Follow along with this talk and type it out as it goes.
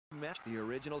match, the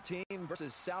original team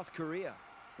versus South Korea.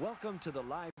 Welcome to the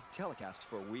live telecast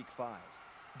for Week 5.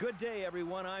 Good day,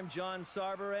 everyone. I'm John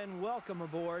Sarver, and welcome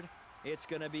aboard. It's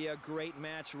going to be a great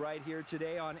match right here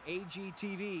today on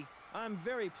AGTV. I'm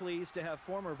very pleased to have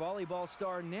former volleyball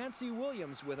star Nancy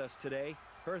Williams with us today.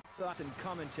 Her thoughts and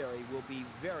commentary will be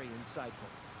very insightful.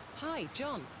 Hi,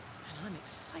 John, and I'm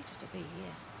excited to be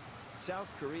here.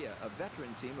 South Korea, a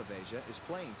veteran team of Asia, is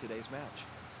playing today's match.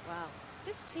 Wow,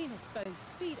 this team has both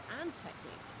speed and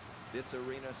technique. This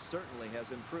arena certainly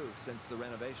has improved since the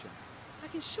renovation. I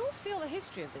can sure feel the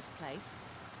history of this place.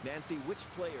 Nancy, which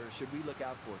players should we look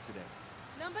out for today?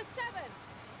 Number 7.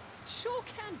 Sure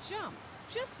can jump.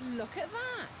 Just look at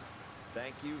that.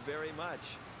 Thank you very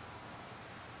much.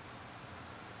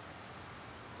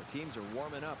 The teams are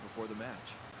warming up before the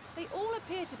match. They all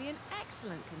appear to be in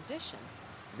excellent condition.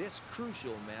 This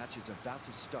crucial match is about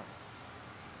to start.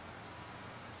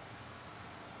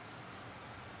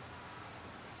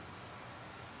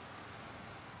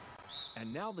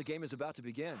 And now the game is about to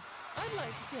begin. I'd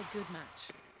like to see a good match.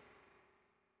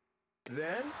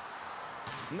 Then,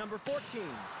 number 14.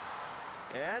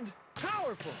 And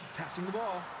powerful, passing the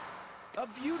ball. A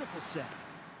beautiful set.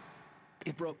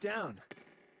 It broke down.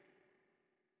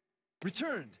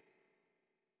 Returned.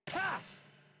 Pass.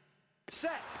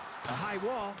 Set. A high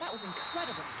wall. That was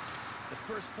incredible. The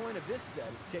first point of this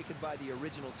set is taken by the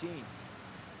original team.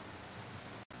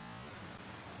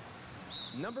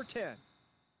 Number 10.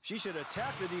 She should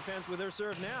attack the defense with her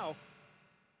serve now.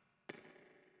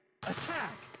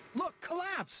 Attack! Look,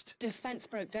 collapsed! Defense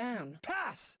broke down.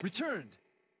 Pass! Returned.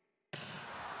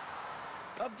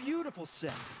 A beautiful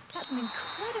set. That's an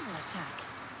incredible attack.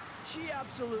 She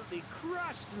absolutely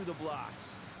crushed through the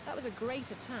blocks. That was a great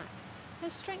attack.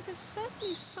 Her strength is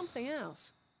certainly something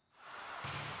else.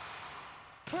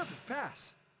 Perfect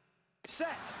pass.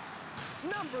 Set.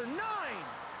 Number 9!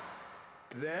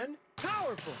 Then,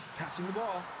 powerful, passing the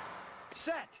ball.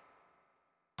 Set.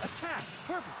 Attack,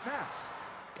 perfect pass.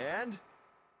 And,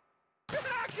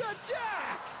 back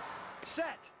attack!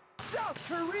 Set. South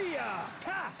Korea,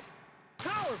 pass.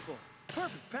 Powerful,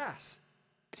 perfect pass.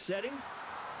 Setting.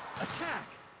 Attack.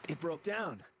 It broke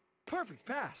down. Perfect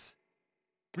pass.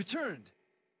 Returned.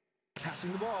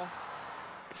 Passing the ball.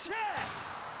 Set!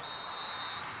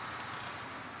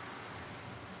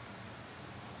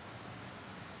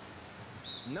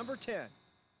 Number 10.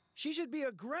 She should be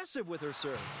aggressive with her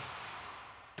serve.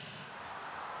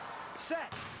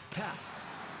 Set. Pass.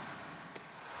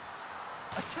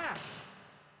 Attack.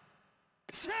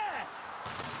 Set!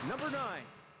 Number 9.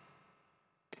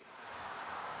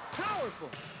 Powerful.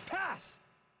 Pass.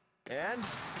 And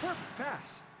perfect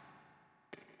pass.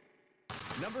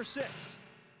 Number 6.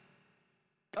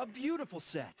 A beautiful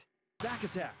set. Back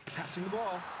attack. Passing the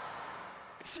ball.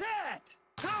 Set!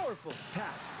 Powerful.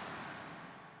 Pass.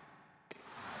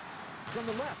 From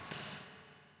the left.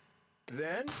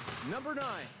 Then, number 9.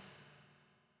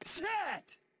 Set!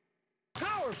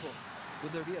 Powerful.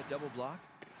 Would there be a double block?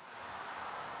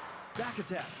 Back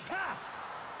attack. Pass.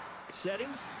 Setting.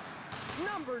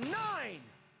 Number 9!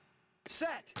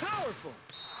 Set. Powerful.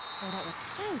 Oh, that was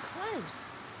so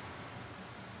close.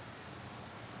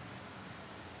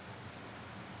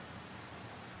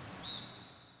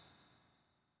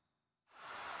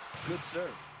 Good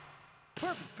serve.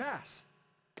 Perfect pass.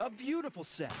 A beautiful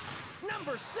set.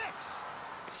 Number 6!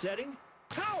 Setting.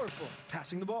 Powerful.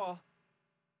 Passing the ball.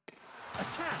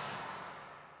 Attack.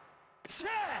 Set!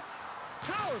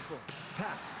 Powerful.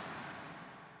 Pass.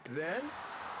 Then,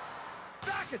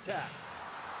 back attack.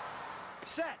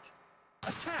 Set.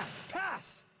 Attack.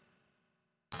 Pass.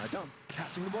 A dump.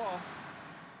 Passing the ball.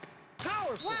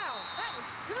 Powerful. Wow, that was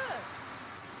good.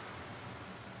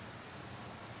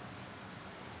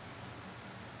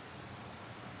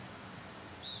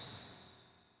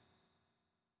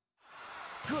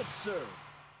 Good serve.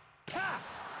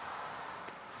 Pass.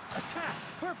 Attack.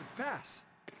 Perfect pass.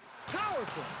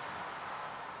 Powerful.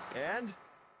 And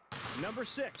number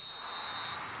 6.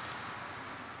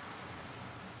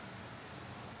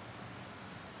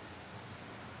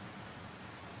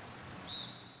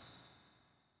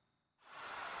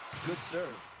 Good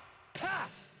serve.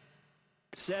 Pass.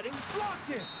 Setting. Blocked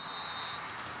it.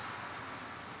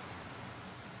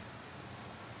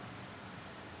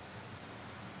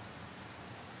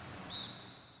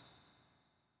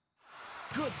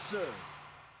 Good serve.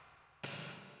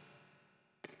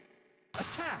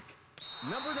 Attack.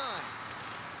 Number 9.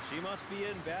 She must be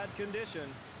in bad condition.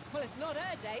 Well, it's not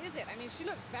her day, is it? I mean, she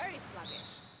looks very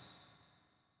sluggish.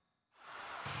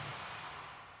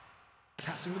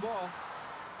 Passing the ball.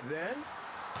 Then,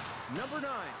 number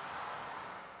 9.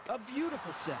 A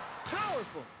beautiful set.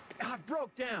 Powerful.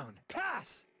 Broke down.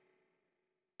 Pass.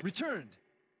 Returned.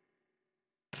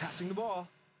 Passing the ball.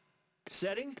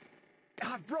 Setting.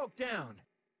 Broke down.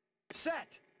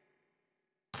 Set.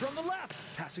 From the left.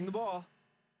 Passing the ball.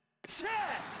 Set.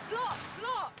 Block,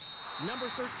 block. Number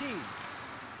 13.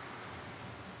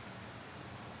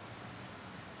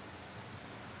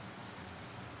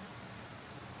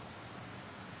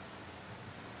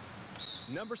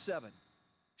 Number 7.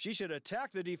 She should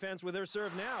attack the defense with her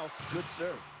serve now. Good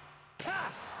serve.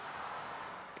 Pass.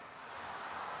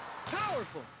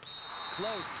 Powerful.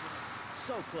 Close.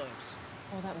 So close.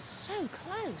 Oh, that was so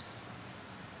close.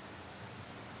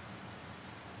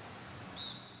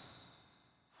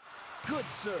 Good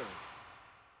serve.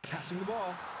 Passing the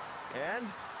ball. And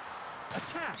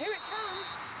attack. Here it comes.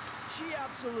 She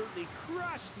absolutely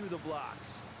crushed through the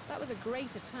blocks. That was a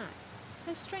great attack.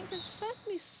 Her strength is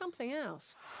certainly something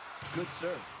else. Good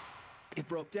serve. It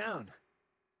broke down.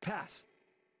 Pass.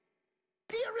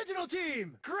 The original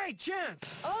team! Great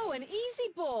chance! Oh, an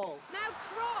easy ball. Now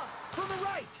cross. From the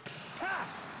right.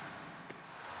 Pass.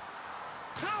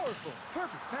 Powerful.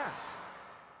 Perfect pass.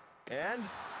 And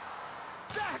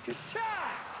back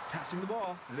attack! Passing the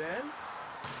ball. Then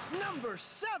number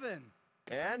 7.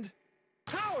 And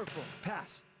powerful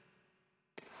pass.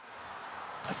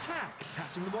 Attack.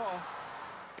 Passing the ball.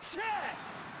 Set!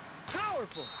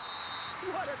 Powerful.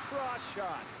 What a cross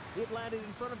shot. It landed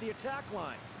in front of the attack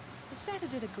line. The setter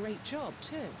did a great job,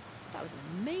 too. That was an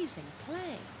amazing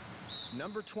play.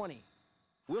 Number 20.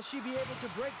 Will she be able to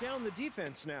break down the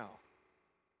defense now?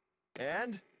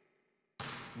 And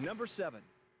number 7.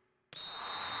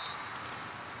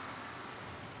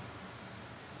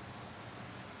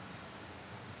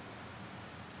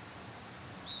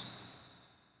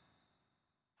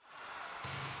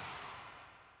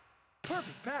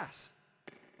 Perfect pass.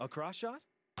 A cross shot?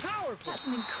 Powerful. That's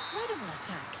an incredible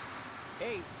attack.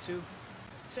 8 to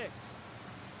 6.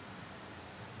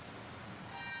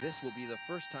 This will be the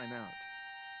first time out.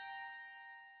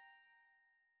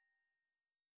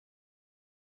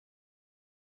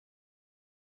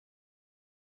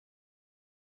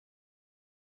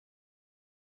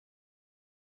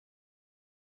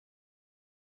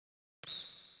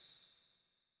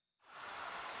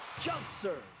 Jump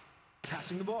serve.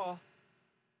 Passing the ball.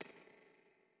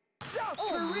 South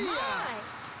Korea! My!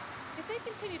 If they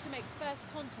continue to make first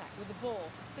contact with the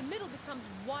ball, the middle becomes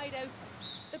wide open.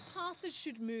 The passes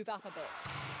should move up a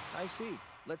bit. I see.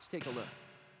 Let's take a look.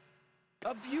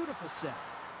 A beautiful set.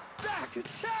 Back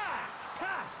attack!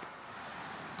 Pass.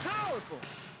 Powerful.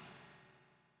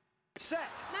 Set.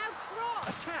 Now cross.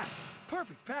 Attack.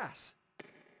 Perfect pass.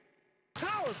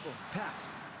 Powerful pass.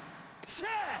 Set.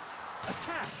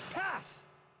 Attack. Pass.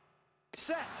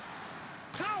 Set.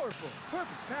 Powerful.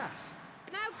 Perfect pass.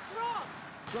 Now cross.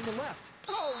 From the left.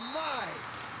 Oh my!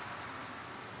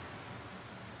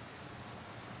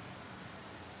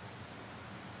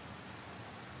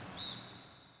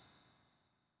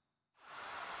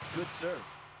 Good serve.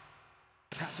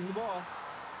 Passing the ball.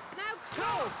 Now cross.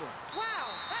 Powerful. Wow,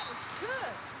 that was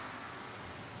good.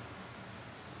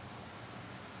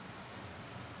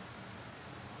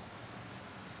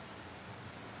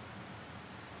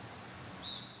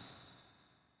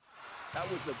 That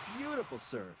was a beautiful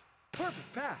serve.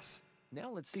 Perfect pass. Now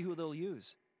let's see who they'll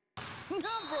use. Number 1!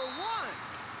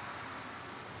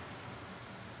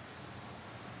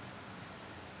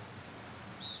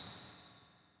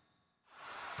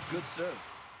 Good serve.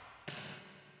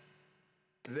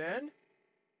 Then,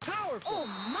 powerful. Oh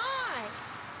my!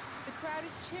 The crowd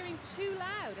is cheering too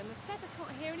loud and the setter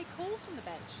can't hear any calls from the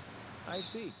bench. I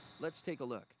see. Let's take a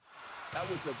look. That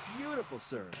was a beautiful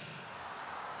serve.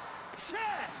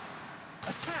 Set!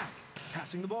 Attack!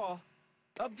 Passing the ball.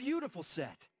 A beautiful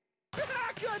set.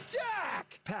 Back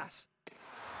attack! Pass.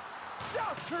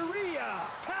 South Korea!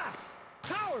 Pass!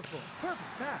 Powerful.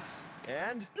 Perfect pass.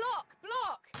 And Block!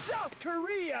 Block! South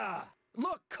Korea!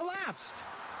 Look, collapsed.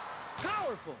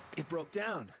 Powerful. It broke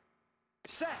down.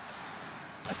 Set.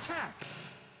 Attack.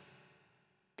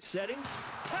 Setting.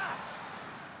 Pass.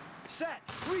 Set.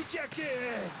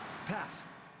 Rejected. Pass.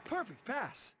 Perfect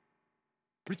pass.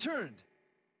 Returned.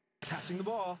 Passing the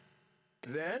ball.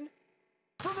 Then,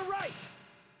 from the right.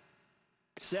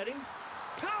 Setting.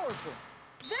 Powerful.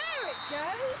 There it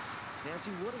goes!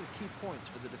 Nancy, what are the key points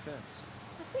for the defense?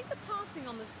 I think the passing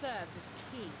on the serves is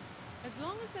key. As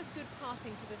long as there's good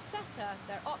passing to the setter,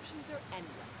 their options are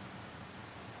endless.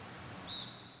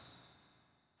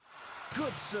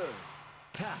 Good serve.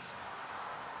 Pass.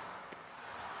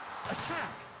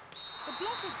 Attack. The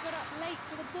blockers got up late,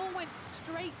 so the ball went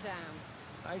straight down.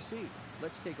 I see.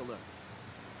 Let's take a look.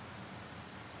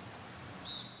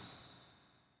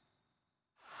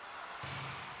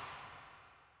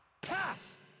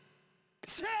 Pass!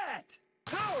 Set!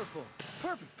 Powerful!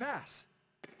 Perfect pass!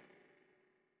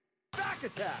 Back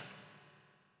attack!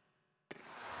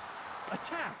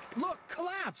 Attack! Look,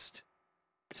 collapsed!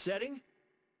 Setting.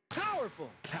 Powerful!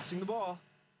 Passing the ball.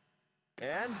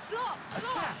 And... Block!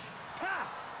 Attack!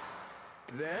 Pass!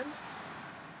 Then...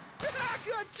 Back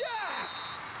attack!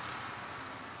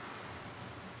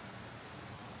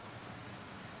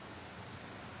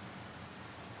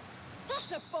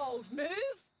 That's a bold move!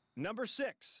 Number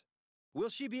 6. Will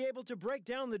she be able to break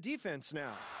down the defense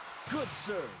now? Good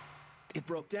serve. It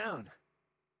broke down.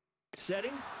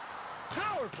 Setting.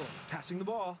 Powerful. Passing the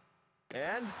ball.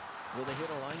 And will they hit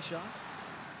a line shot?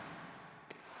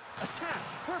 Attack.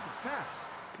 Perfect pass.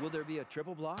 Will there be a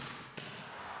triple block?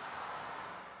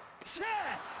 Set!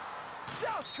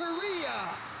 South Korea!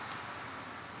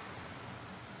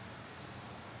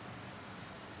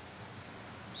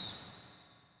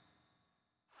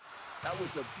 That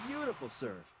was a beautiful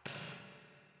serve.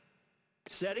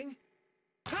 Setting.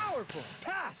 Powerful.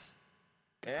 Pass.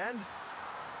 And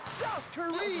South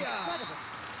Korea! That was incredible.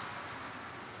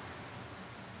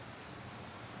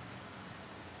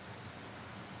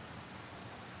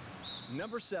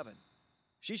 Number 7.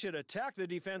 She should attack the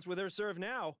defense with her serve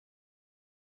now.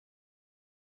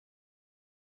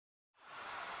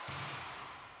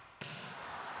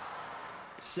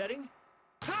 Setting.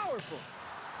 Powerful.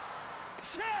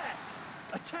 Set!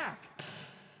 Attack.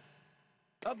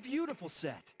 A beautiful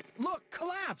set. Look,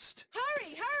 collapsed.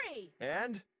 Hurry, hurry!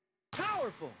 And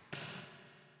powerful.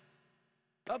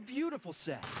 A beautiful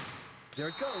set. There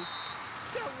it goes.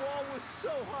 That wall was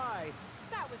so high.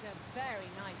 That was a very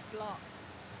nice block.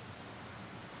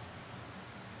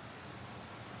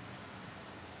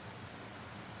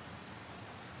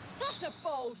 That's a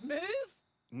bold move!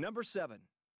 Number 7.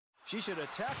 She should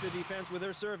attack the defense with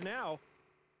her serve now.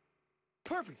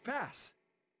 Perfect pass.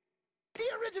 The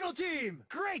original team!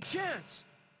 Great chance!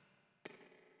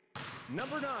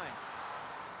 Number 9.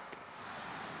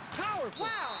 Powerful!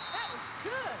 Wow, that was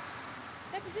good!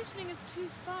 Their positioning is too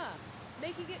firm,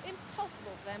 making it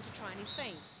impossible for them to try any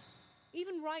feints.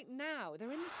 Even right now,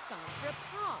 they're in the stance for a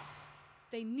pass.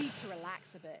 They need to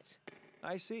relax a bit.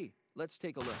 I see. Let's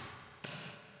take a look.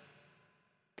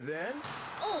 Then...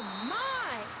 Oh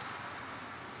my!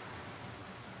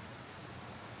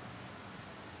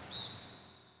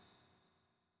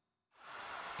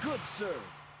 Good serve.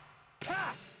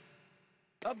 Pass!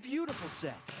 A beautiful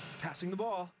set. Passing the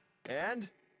ball. And...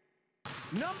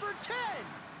 Number 10!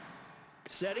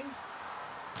 Setting.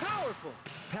 Powerful.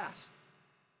 Pass.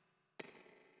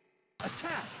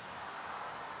 Attack.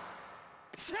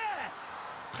 Set!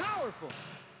 Powerful.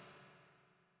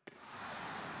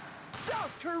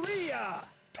 South Korea!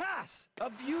 Pass.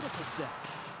 A beautiful set.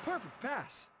 Perfect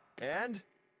pass. And...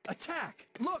 Attack.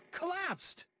 Look,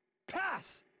 collapsed.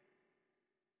 Pass.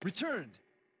 Returned.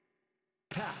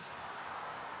 Pass.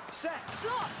 Set.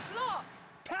 Block! Block!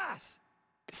 Pass.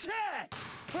 Set.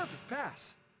 Perfect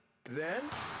pass. Then,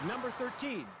 number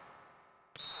 13.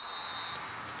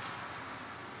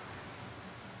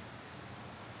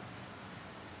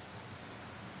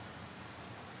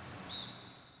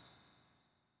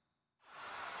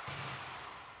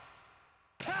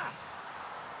 Pass.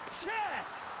 Set.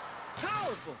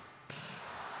 Powerful.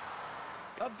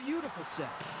 A beautiful set.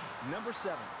 Number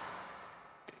 7.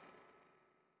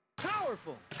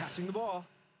 Powerful. Passing the ball.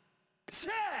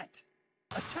 Set.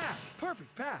 Attack.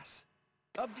 Perfect pass.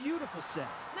 A beautiful set.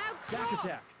 Now Back cross!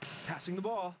 attack. Passing the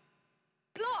ball.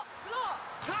 Block! Block!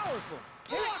 Powerful.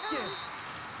 Here it Blocked it. comes.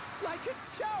 Like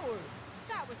a tower.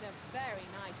 That was a very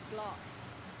nice block.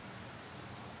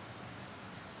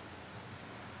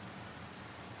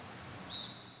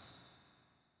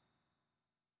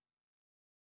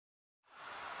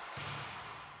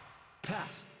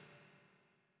 Pass.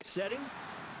 Setting.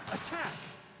 Attack.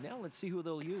 Now let's see who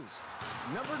they'll use.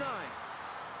 Number 9.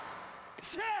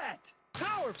 Set.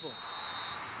 Powerful.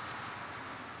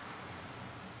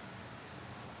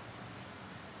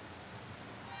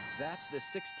 That's the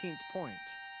 16th point.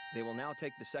 They will now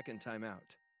take the second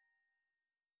timeout.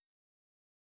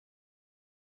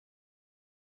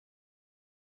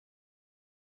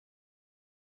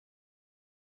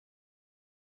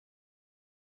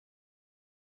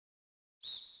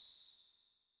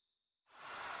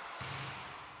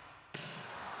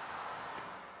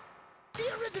 The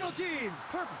original team!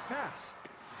 Perfect pass.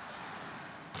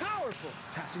 Powerful.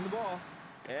 Passing the ball.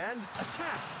 And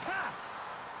attack. Pass.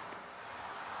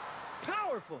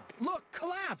 Powerful. Look,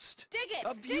 collapsed. Dig it!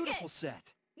 A dig beautiful it.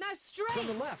 set. Now From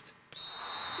the straight! left.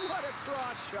 What a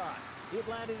cross shot. It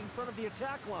landed in front of the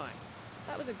attack line.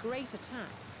 That was a great attack.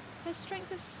 Their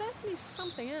strength is certainly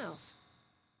something else.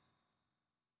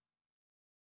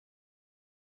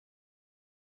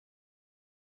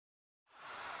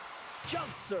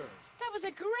 Jump serve. That was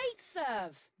a great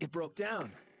serve. It broke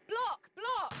down. Block,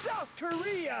 block. South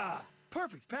Korea!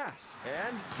 Perfect pass.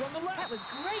 And from the left. That was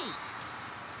great.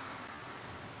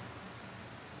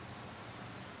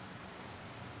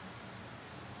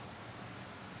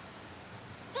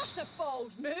 That's a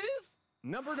bold move.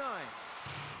 Number 9.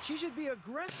 She should be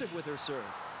aggressive with her serve.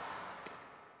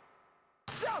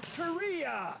 South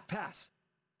Korea! Pass.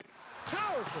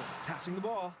 Powerful. Passing the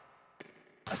ball.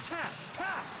 Attack.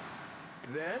 Pass.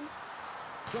 Then,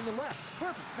 from the left.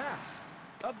 Perfect pass.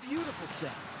 A beautiful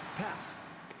set. Pass.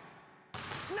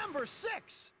 Number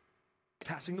 6!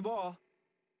 Passing the ball.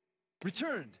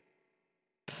 Returned.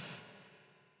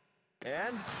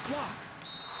 And block.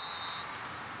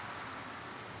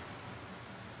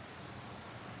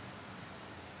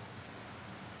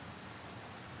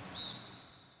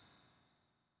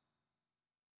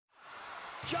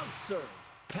 Jump serve.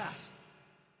 Pass.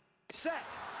 Set.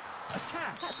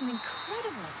 Attack. That's an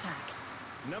incredible attack.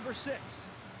 Number 6.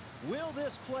 Will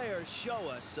this player show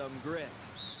us some grit?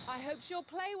 I hope she'll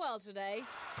play well today.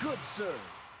 Good serve.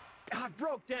 Ah, it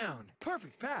broke down.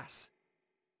 Perfect pass.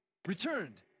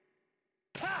 Returned.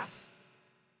 Pass.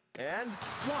 And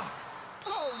block.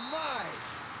 Oh my!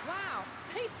 Wow,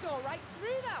 they saw right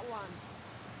through that one.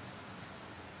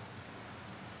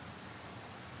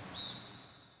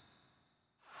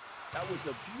 That was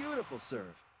a beautiful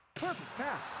serve. Perfect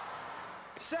pass.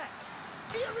 Set.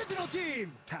 The original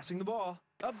team! Passing the ball.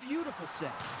 A beautiful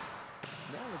set.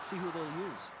 Now let's see who they'll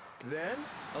use. Then,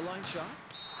 a line shot.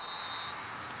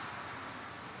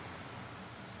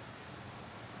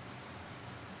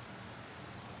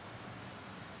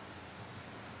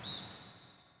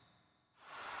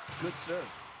 Good serve.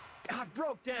 Ah, it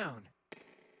broke down.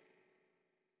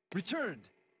 Returned.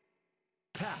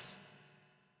 Pass.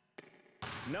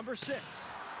 Number 6.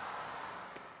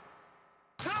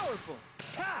 Powerful.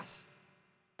 Pass.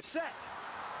 Set.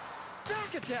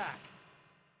 Back attack.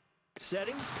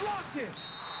 Setting. Blocked it.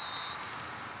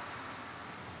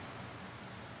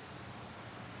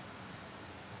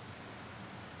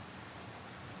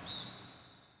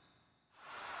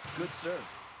 Good serve.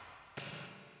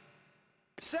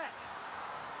 Set.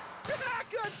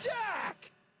 Back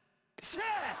attack. Set.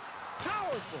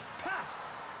 Powerful. Pass.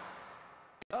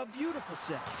 A beautiful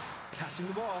set. Passing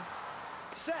the ball.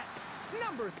 Set.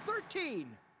 Number 13.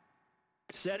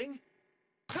 Setting.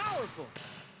 Powerful.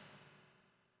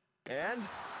 And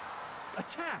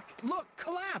attack. Look,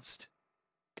 collapsed.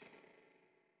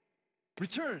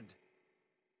 Returned.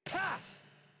 Pass.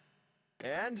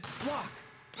 And block.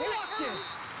 Blocked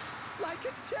it. Like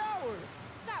a tower.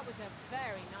 That was a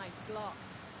very nice block.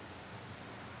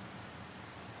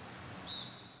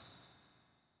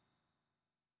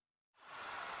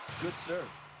 Good serve.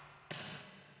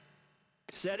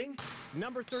 Setting.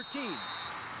 Number 13.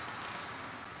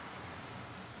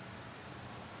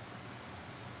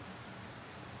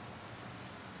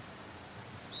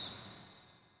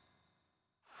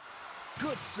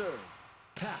 Good serve.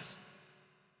 Pass.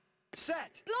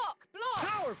 Set. Block, block.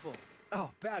 Powerful.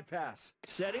 Oh, bad pass.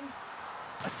 Setting.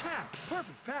 Attack.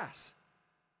 Perfect pass.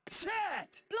 Set.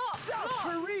 Block, South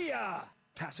block. Korea.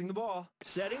 Passing the ball.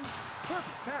 Setting.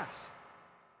 Perfect pass.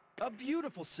 A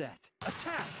beautiful set.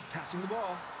 Attack. Passing the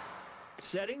ball.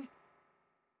 Setting.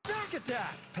 Back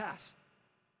attack. Pass.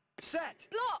 Set.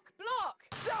 Block, block.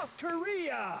 South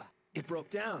Korea. It broke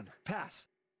down. Pass.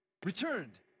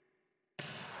 Returned.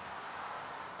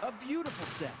 A beautiful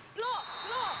set. Block,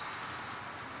 block.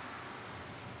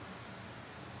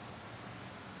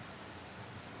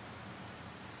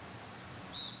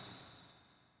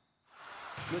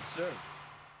 Good serve.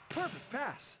 Perfect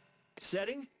pass.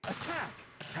 Setting. Attack.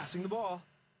 Passing the ball.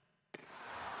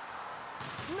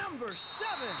 Number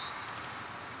 7.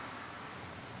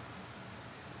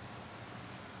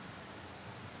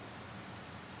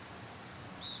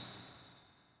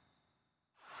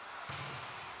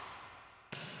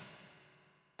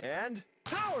 And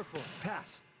powerful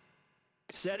pass.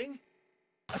 Setting.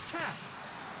 Attack.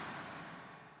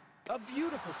 A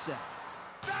beautiful set.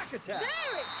 Back attack.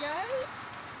 There it goes.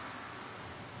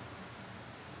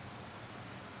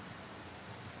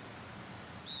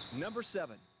 Number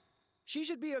 7. She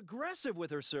should be aggressive with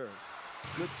her serve.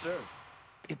 Good serve.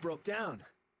 It broke down.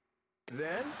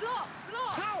 Then, Block,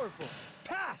 block. powerful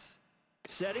pass.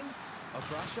 Setting. A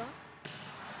cross shot.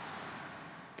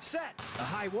 Set. A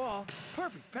high wall.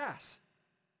 Perfect pass.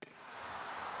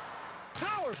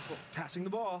 Powerful. Passing the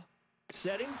ball.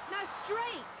 Setting. Now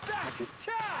straight. Back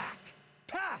attack.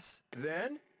 Pass.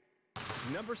 Then,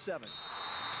 number 7.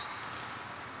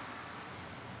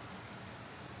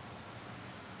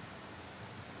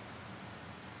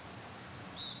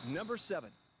 Number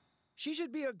 7. She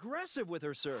should be aggressive with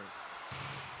her serve.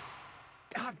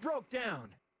 Ah, broke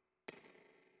down.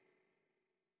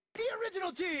 The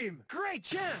original team! Great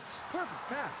chance! Perfect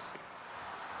pass.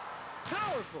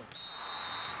 Powerful!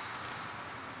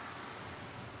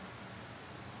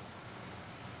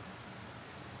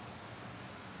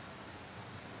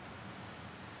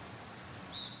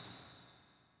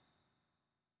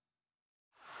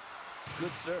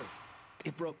 Good serve.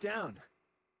 It broke down.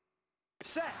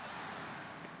 Set.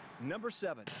 Number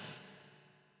 7.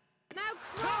 Now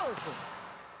cross! Powerful!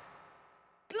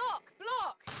 Block!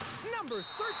 Block! Number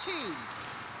 13!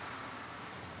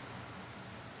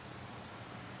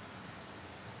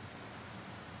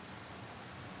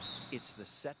 It's the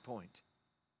set point.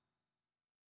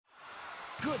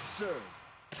 Good serve.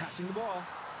 Passing the ball.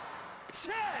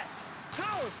 Set!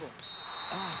 Powerful!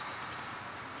 Awful.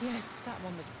 Yes, that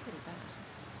one was pretty bad.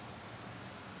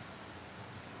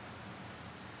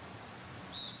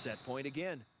 Set point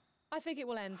again. I think it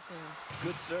will end soon.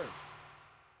 Good serve.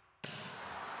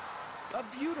 A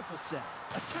beautiful set.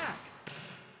 Attack.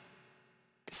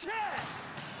 Set!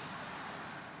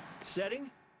 Setting.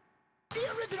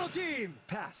 The original team!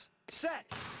 Pass. Set.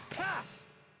 Pass.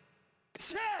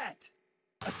 Set!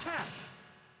 Attack.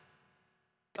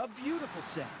 A beautiful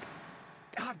set.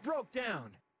 Ah, broke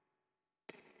down.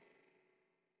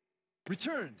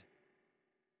 Returned.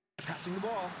 Passing the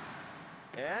ball.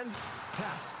 And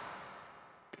pass.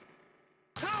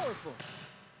 Powerful.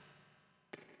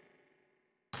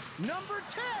 Number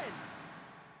 10.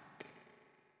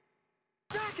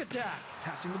 Back attack.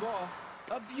 Passing the ball.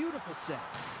 A beautiful set.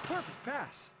 Perfect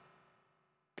pass.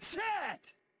 Set.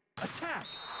 Attack.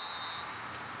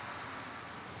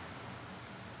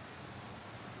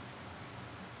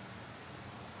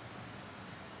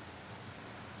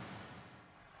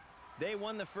 They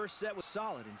won the first set with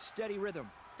solid and steady rhythm.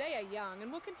 They are young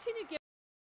and will continue giving.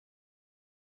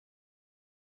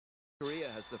 Korea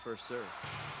has the first serve.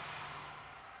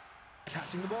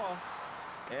 Passing the ball.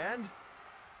 And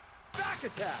back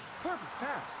attack. Perfect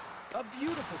pass. A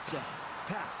beautiful set.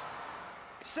 Pass.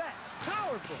 Set.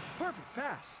 Powerful. Perfect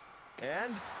pass.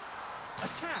 And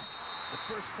attack.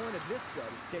 The first point of this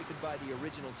set is taken by the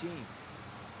original team.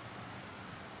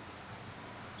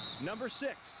 Number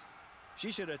 6.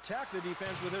 She should attack the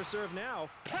defense with her serve now.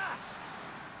 Pass.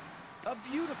 A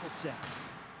beautiful set.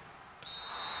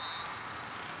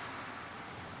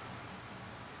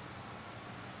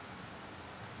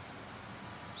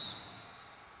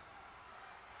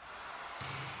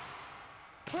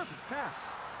 Perfect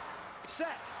pass. Set.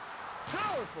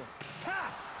 Powerful.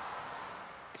 Pass.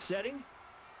 Setting.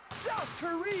 South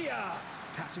Korea.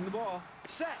 Passing the ball.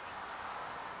 Set.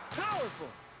 Powerful.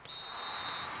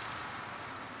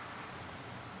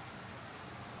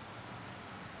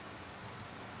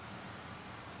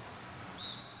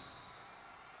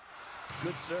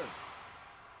 Good serve.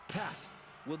 Pass.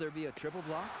 Will there be a triple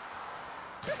block?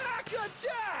 Back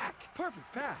attack!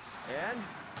 Perfect pass. And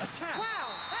attack. Wow,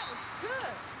 that was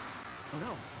good! Oh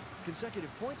no,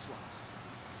 consecutive points lost.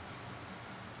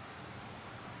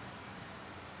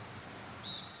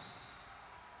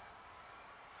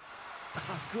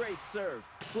 Great serve.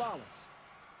 Flawless.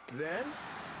 Then,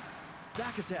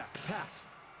 back attack. Pass.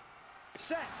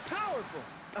 Set. Powerful.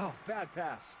 Oh, bad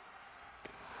pass.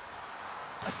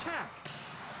 Attack.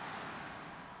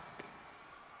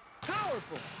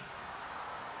 Powerful.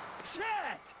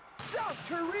 Set. South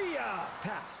Korea.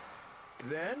 Pass.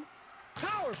 Then,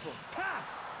 powerful.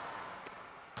 Pass.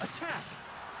 Attack.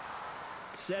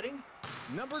 Setting.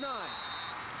 Number 9.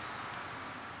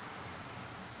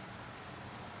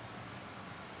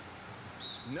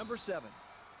 Number 7.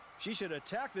 She should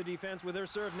attack the defense with her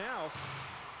serve now.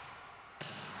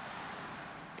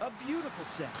 A beautiful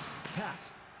set.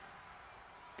 Pass.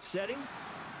 Setting.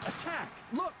 Attack.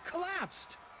 Look,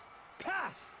 collapsed.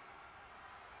 Pass.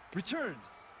 Returned.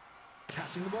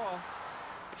 Passing the ball.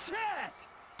 Set.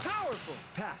 Powerful.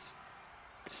 Pass.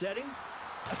 Setting.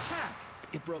 Attack.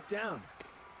 It broke down.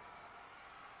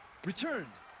 Returned.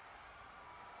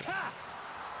 Pass.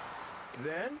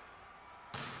 Then,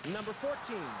 number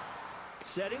 14.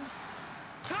 Setting.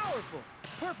 Powerful.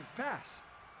 Perfect pass.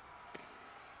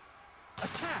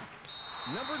 Attack.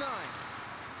 Number 9.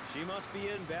 She must be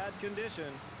in bad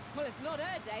condition. Well, it's not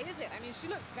her day, is it? I mean, she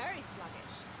looks very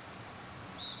sluggish.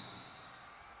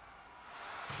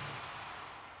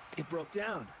 It broke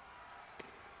down.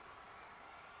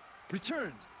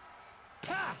 Returned.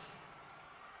 Pass.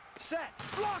 Set.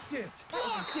 Blocked it.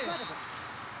 Blocked it. Incredible.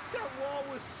 That wall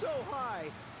was so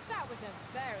high. That was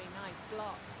a very nice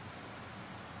block.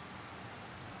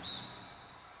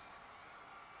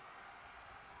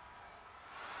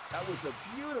 That was a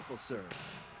beautiful serve.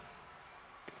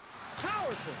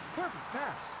 Powerful. Perfect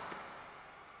pass.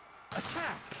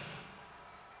 Attack.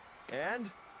 And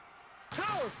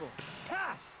powerful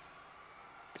pass.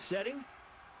 Setting.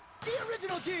 The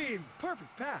original team.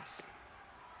 Perfect pass.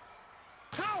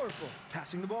 Powerful.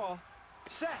 Passing the ball.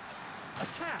 Set.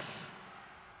 Attack.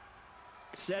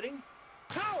 Setting.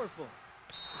 Powerful.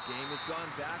 The game has gone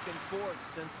back and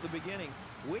forth since the beginning.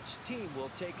 Which team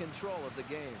will take control of the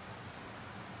game?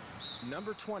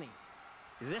 Number 20.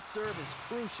 This serve is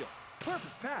crucial.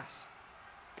 Perfect pass.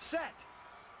 Set.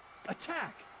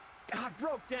 Attack. Ah,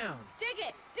 broke down. Dig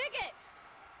it! Dig it!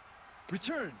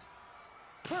 Returned.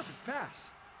 Perfect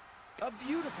pass. A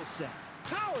beautiful set.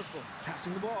 Powerful.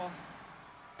 Passing the ball.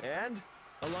 And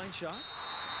a line shot.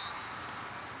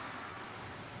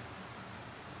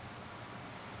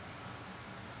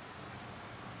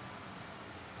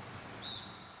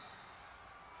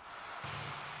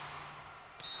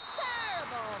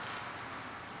 Terrible!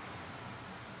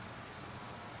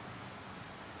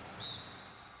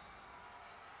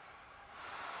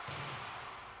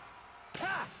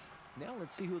 Pass. Now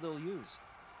let's see who they'll use.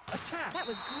 Attack. That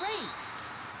was great!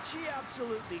 She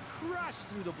absolutely crushed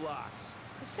through the blocks.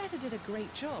 The setter did a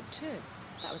great job, too.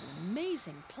 That was an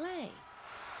amazing play.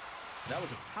 That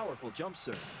was a powerful jump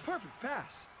serve. Perfect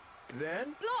pass.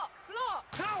 Then Block!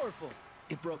 Block! powerful.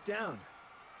 It broke down.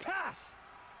 Pass.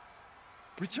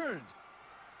 Returned.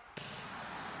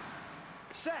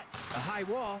 Set. A high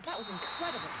wall. That was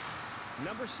incredible.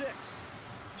 Number 6.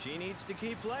 She needs to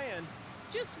keep playing.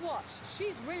 Just watch.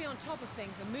 She's really on top of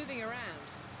things and moving around.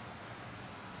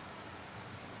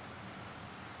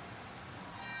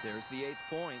 There's the 8th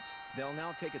point. They'll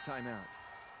now take a timeout.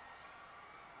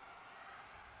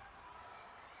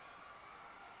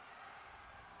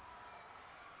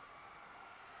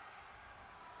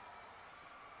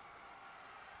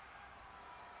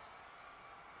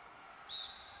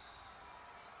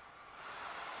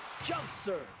 Jump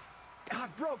serve. Ah,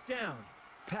 broke down.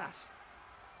 Pass.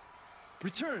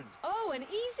 Returned. Oh, an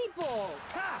easy ball.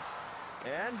 Pass.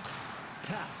 And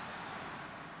pass.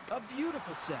 A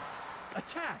beautiful set.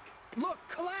 Attack. Look,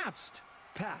 collapsed.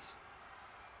 Pass.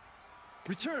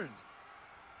 Returned.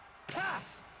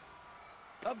 Pass.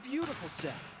 A beautiful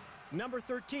set. Number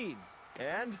 13.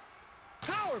 And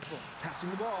powerful.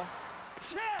 Passing the ball.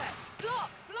 Set.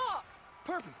 Block! Block!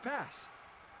 Perfect pass.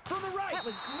 From the right. That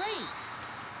was great.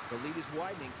 The lead is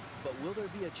widening, but will there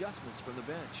be adjustments from the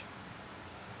bench?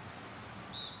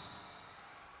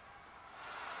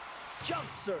 Jump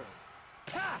serve.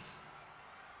 Pass.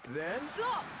 Then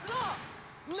Block! Block!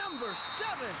 number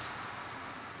 7.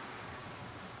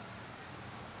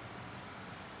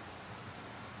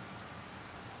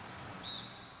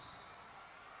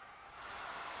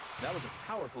 That was a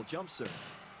powerful jump serve.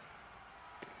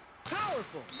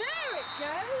 Powerful. There it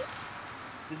goes!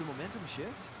 Did the momentum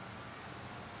shift?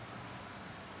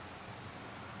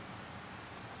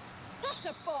 That's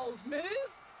a bold move!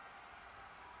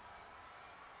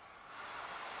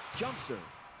 Jump serve.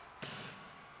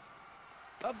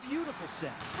 A beautiful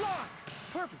set. Block.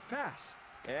 Perfect pass.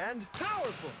 And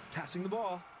powerful. Passing the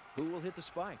ball. Who will hit the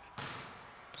spike?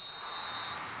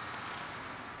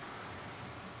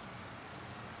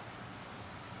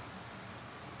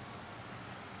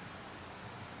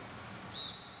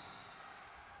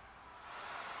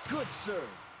 Good serve.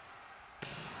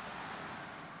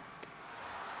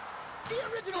 The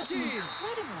original That's an team.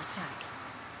 incredible attack.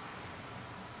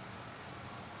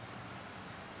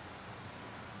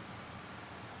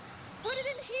 Put it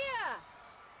in here!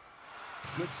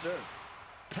 Good serve.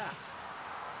 Pass.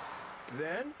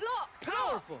 Then Block!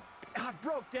 powerful. Ah,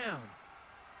 broke down.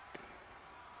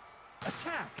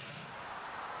 Attack.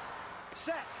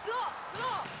 Set. Block!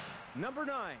 Block! Number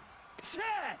 9.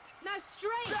 Set. Now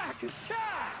straight! Back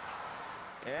attack.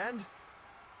 And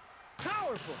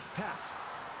powerful pass.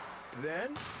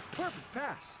 Then perfect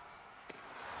pass.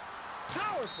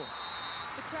 Powerful.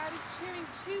 The crowd is cheering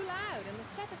too loud and the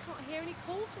setter can't hear any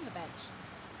calls from the bench.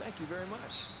 Thank you very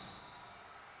much.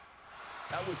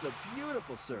 That was a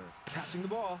beautiful serve. Passing the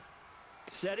ball.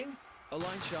 Setting. A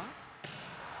line shot.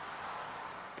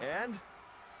 And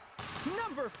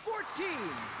number 14.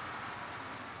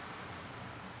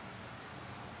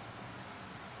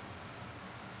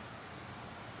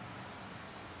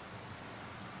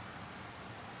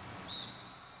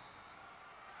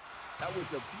 That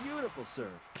was a beautiful serve.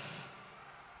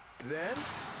 Then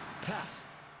pass.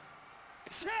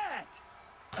 Set.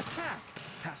 Attack.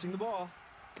 Passing the ball.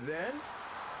 Then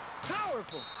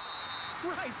powerful.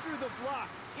 Right through the block.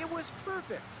 It was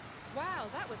perfect. Wow,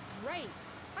 that was great.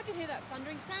 I can hear that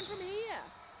thundering sound from here.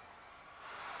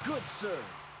 Good serve.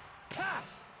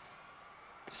 Pass.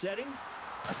 Setting.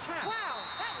 Attack. Wow,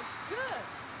 that was good.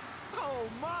 Oh,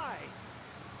 my.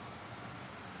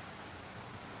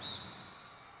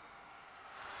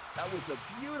 That was a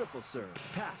beautiful serve.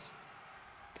 Pass.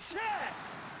 Set.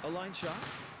 A line shot.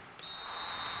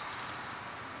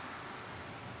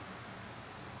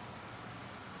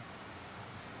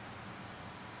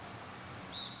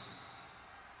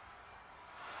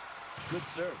 Good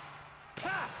serve.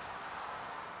 Pass.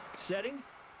 Setting.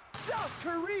 South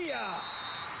Korea.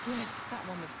 Yes, that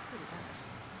one was pretty bad.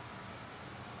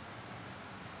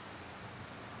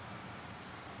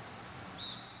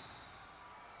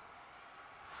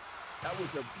 That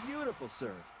was a beautiful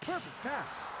serve. Perfect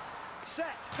pass.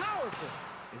 Set. Powerful.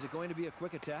 Is it going to be a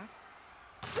quick attack?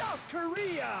 South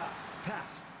Korea.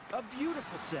 Pass. A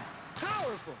beautiful set.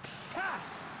 Powerful.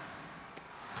 Pass.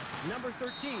 Number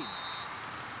 13.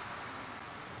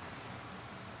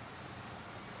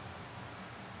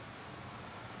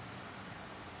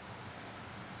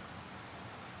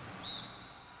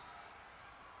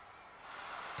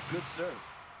 Good serve.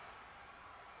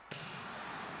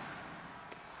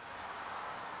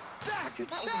 Back attack!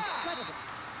 That was incredible.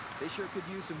 They sure could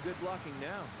use some good blocking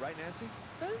now, right, Nancy?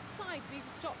 Both sides need to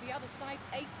stop the other side's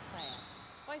ace player.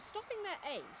 By stopping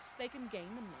their ace, they can gain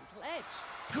the mental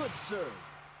edge. Good serve.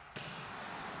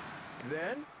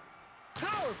 Then,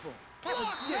 powerful. That was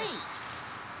Blocked great.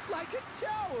 it. Like a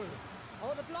tower.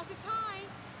 Oh, the block is high.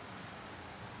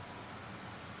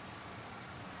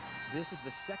 This is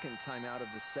the second timeout of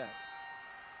the set.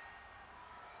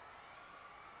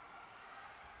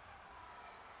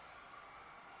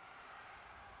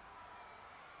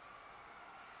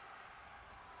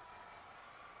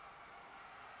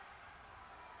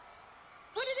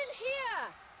 Put it in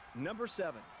here. Number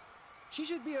 7. She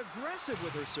should be aggressive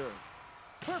with her serve.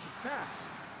 Perfect pass.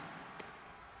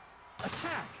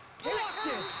 Attack. Here it Blocked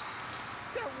it. comes.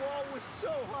 That wall was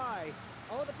so high.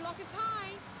 Oh, the block is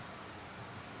high.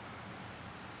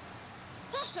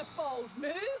 That's a bold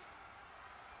move.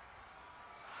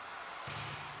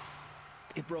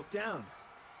 It broke down.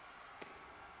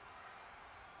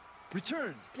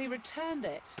 Returned. He returned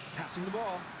it. Passing the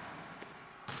ball.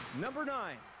 Number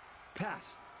 9.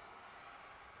 Pass.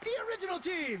 The original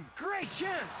team. Great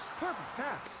chance. Perfect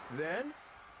pass. Then,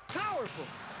 powerful.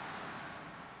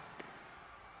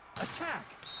 Attack.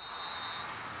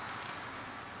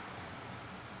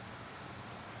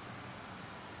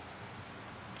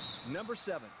 Number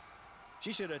 7.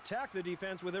 She should attack the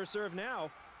defense with her serve now.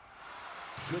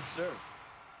 Good serve.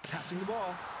 Passing the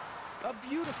ball. A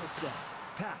beautiful set.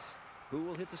 Pass. Who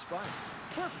will hit the spike?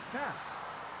 Perfect pass.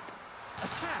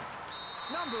 Attack.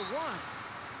 Number 1.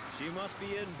 She must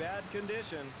be in bad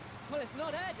condition. Well, it's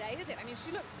not her day, is it? I mean,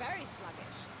 she looks very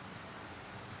sluggish.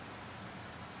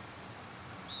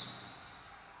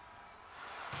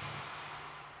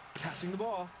 Passing the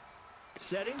ball.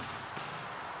 Setting.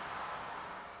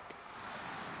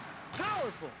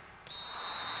 Powerful.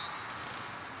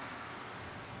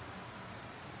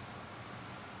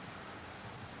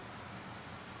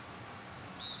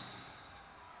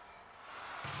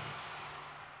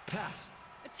 Pass.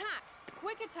 Attack.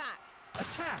 Quick attack.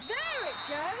 Attack. There it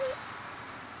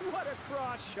goes. What a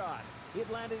cross shot. It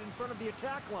landed in front of the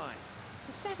attack line.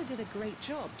 The setter did a great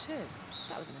job, too.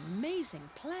 That was an amazing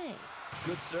play.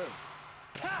 Good serve.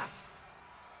 Pass.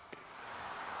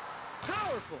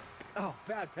 Powerful. Oh,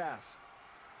 bad pass.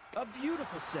 A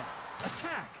beautiful set.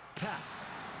 Attack. Pass.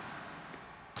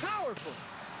 Powerful.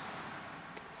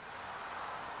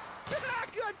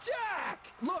 Back attack!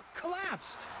 Look,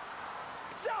 collapsed.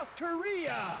 South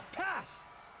Korea. Pass.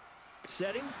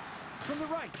 Setting from the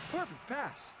right. Perfect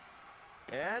pass.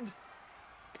 And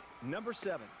number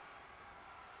 7.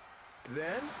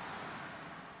 Then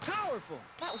powerful.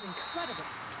 That was incredible.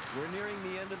 We're nearing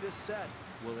the end of this set.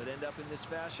 Will it end up in this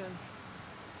fashion?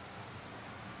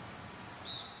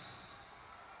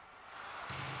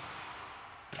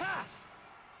 Pass.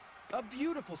 A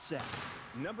beautiful set.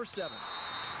 Number 7.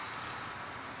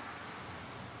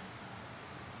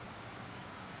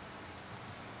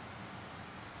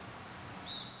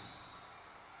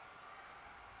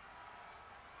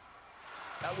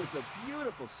 That was a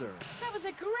beautiful serve. That was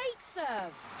a great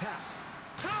serve. Pass.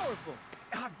 Powerful.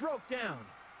 Ah, it broke down.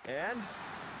 And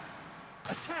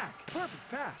attack. Perfect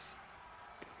pass.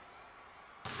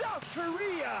 South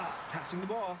Korea. Passing the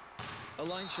ball. A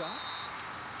line shot.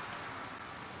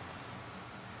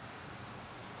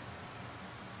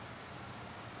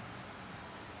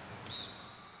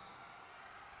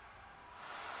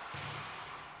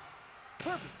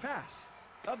 Perfect pass.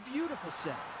 A beautiful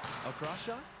set. A cross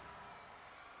shot.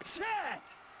 Set!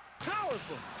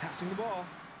 Powerful! Passing the ball.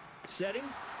 Setting.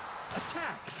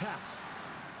 Attack. Pass.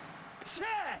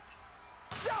 Set!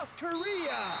 South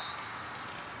Korea!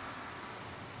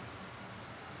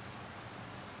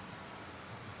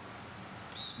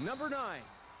 Number 9.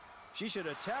 She should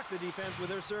attack the defense with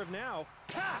her serve now.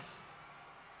 Pass!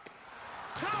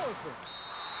 Powerful!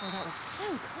 Oh, that was so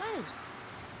close.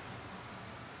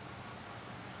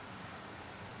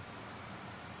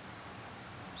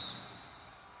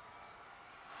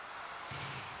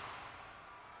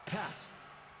 Pass.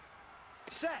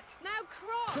 Set! Now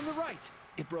cross! From the right.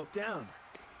 It broke down.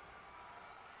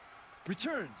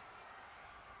 Returned.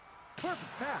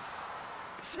 Perfect pass.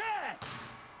 Set!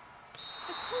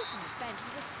 The call from the bench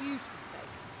was a huge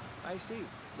mistake. I see.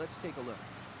 Let's take a look.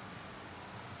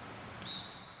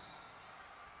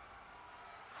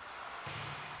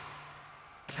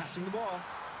 Passing the ball.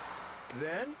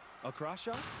 Then, a cross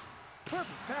shot. Perfect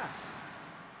pass.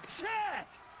 Set!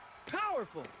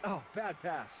 Powerful! Oh, bad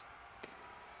pass.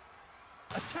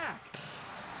 Attack!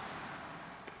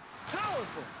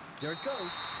 Powerful! There it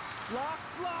goes. Block,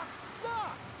 block,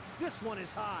 blocked! This one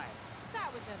is high.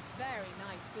 That was a very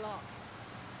nice block.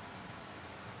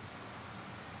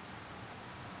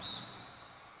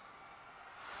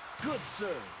 Good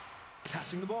serve.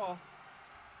 Passing the ball.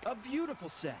 A beautiful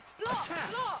set. Block, Attack.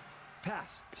 block!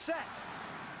 Pass. Set.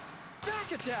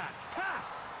 Back attack.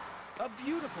 Pass. A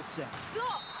beautiful set.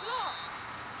 Block, block!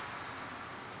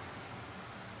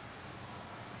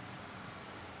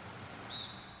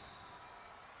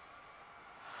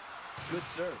 Good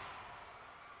serve.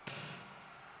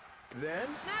 Then,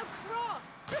 Now cross!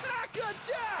 back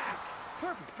attack!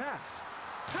 Perfect pass.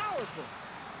 Powerful.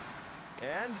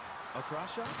 And a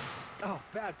cross shot? Oh,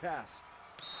 bad pass.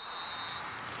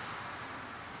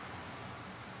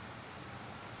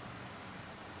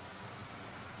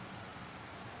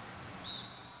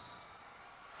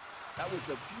 That was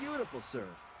a beautiful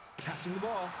serve. Passing the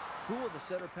ball. Who will the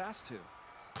setter pass to?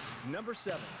 Number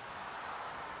 7.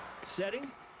 Setting.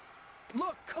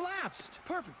 Look, collapsed.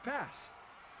 Perfect pass.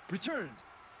 Returned.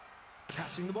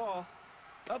 Passing the ball.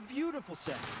 A beautiful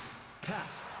set.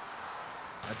 Pass.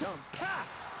 A dump.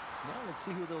 Pass. Now let's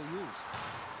see who they'll use.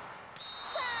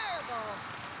 Terrible!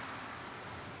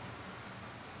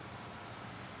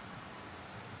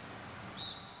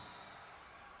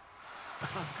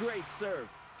 Great serve.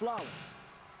 Flawless.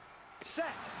 Set.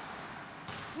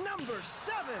 Number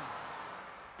 7.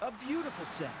 A beautiful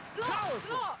set. Block, Powerful.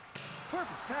 block!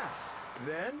 Perfect pass.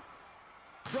 Then,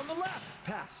 from the left,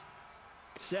 pass.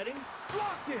 Setting.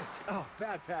 Blocked it. Oh,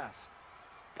 bad pass.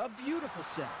 A beautiful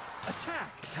set.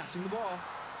 Attack. Passing the ball.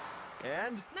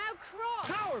 And Now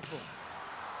cross! powerful.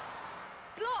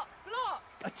 Block, block!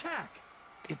 Attack.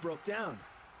 It broke down.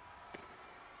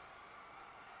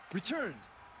 Returned.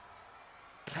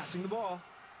 Passing the ball.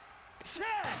 Set.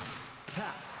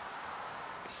 Pass.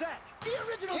 Set. The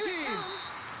original Here it team. comes!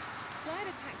 Slide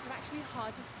attacks are actually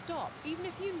hard to stop, even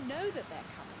if you know that they're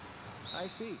coming. I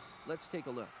see. Let's take a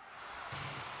look.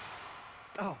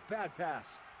 Oh, bad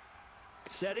pass.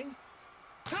 Setting.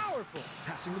 Powerful.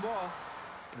 Passing the ball.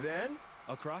 Then,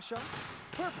 a cross shot.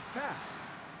 Perfect pass.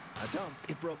 A dump.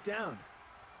 It broke down.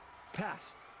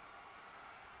 Pass.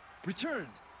 Returned.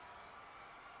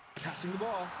 Passing the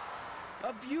ball.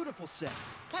 A beautiful set.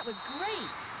 That was great!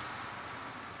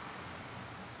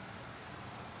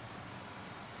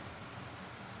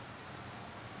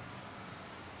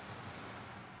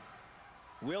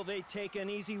 Will they take an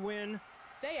easy win?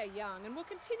 They are young and will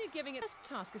continue giving it. The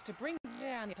task is to bring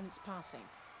down the opponent's passing.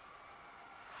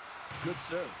 Good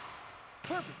serve.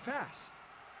 Perfect pass.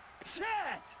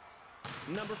 Set!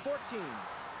 Number 14.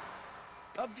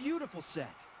 A beautiful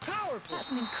set. Powerful.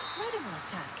 That's an incredible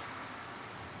attack.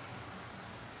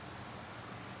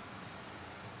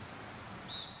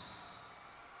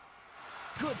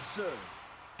 Good serve.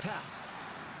 Pass.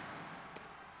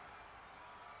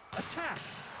 Attack.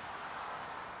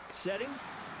 Setting.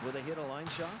 Will they hit a line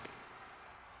shot?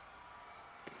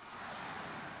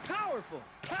 Powerful.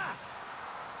 Pass.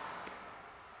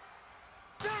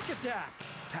 Back attack.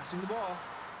 Passing the ball.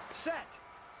 Set.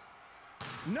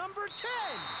 Number 10.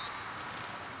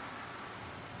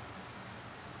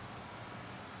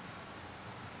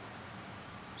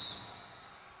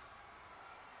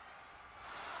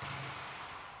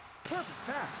 Perfect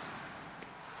pass.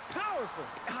 Powerful.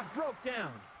 Broke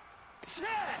down. Set.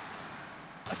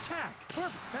 Attack.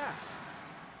 Perfect pass.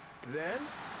 Then,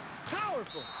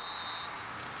 powerful.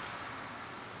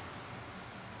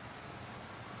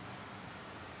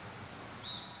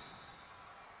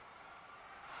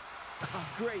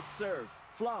 Great serve.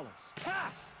 Flawless.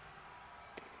 Pass.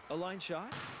 A line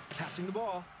shot. Passing the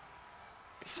ball.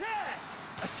 Set.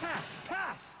 Attack.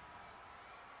 Pass.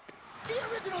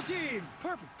 The original team!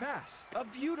 Perfect pass. A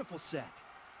beautiful set.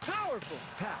 Powerful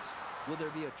pass. Will there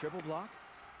be a triple block?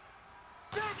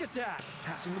 Back attack!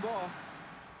 Passing the ball.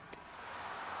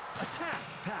 Attack!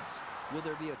 Pass. Will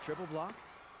there be a triple block?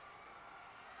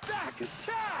 Back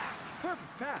attack!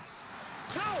 Perfect pass.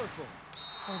 Powerful.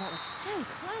 Oh, that was so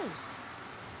close.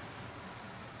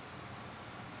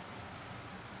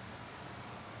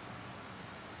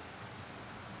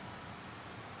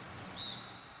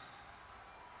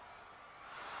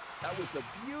 That was a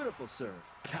beautiful serve.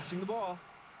 Passing the ball.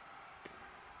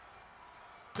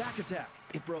 Back attack.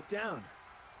 It broke down.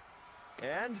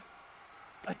 And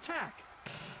attack.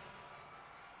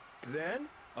 Then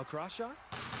a cross shot.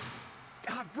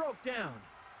 Ah, broke down.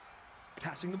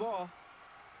 Passing the ball.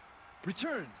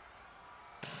 Returned.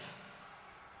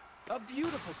 A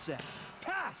beautiful set.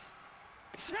 Pass.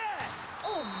 Set.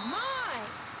 Oh, my!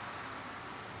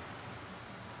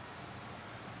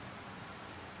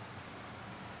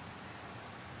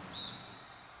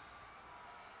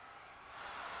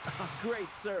 A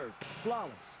great serve.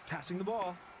 Flawless. Passing the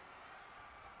ball.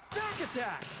 Back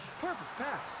attack. Perfect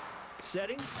pass.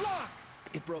 Setting. Block.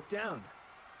 It broke down.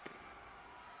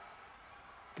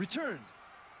 Returned.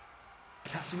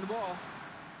 Passing the ball.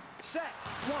 Set.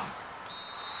 Block.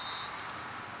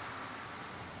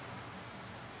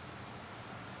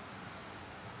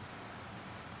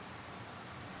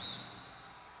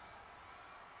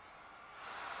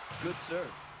 Good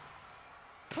serve.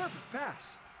 Perfect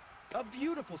pass. A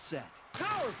beautiful set.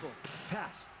 Powerful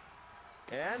pass.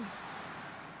 And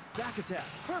back attack.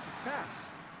 Perfect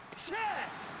pass. Set.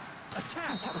 Attack.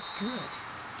 Oh, that was good.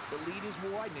 The lead is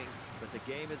widening, but the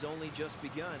game has only just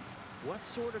begun. What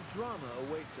sort of drama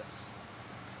awaits us?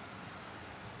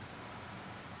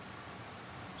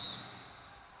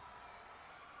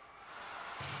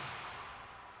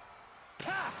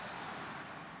 Pass.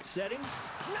 Setting.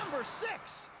 Number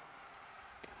 6.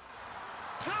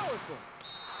 Powerful.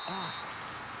 Awful.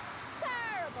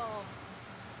 Terrible.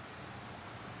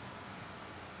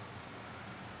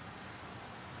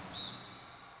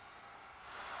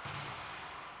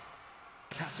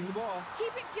 Passing the ball.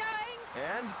 Keep it going.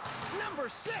 And number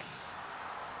 6.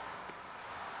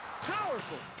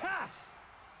 Powerful pass.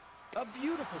 A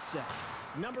beautiful set.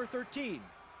 Number 13.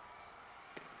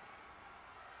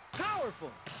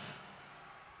 Powerful.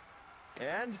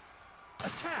 And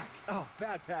attack. Oh,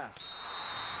 bad pass.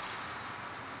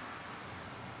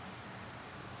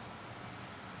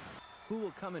 Who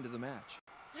will come into the match?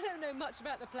 I don't know much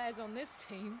about the players on this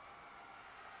team.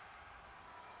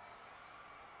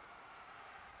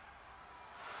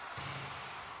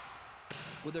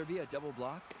 Will there be a double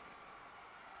block?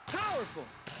 Powerful.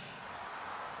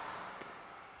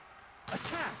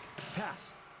 Attack.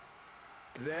 Pass.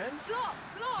 Then Block!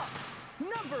 Block!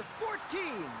 number 14.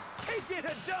 He did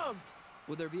a dump.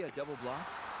 Will there be a double block?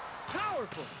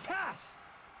 Powerful. Pass.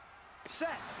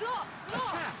 Set. Block!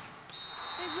 Block! Attack.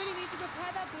 They really need to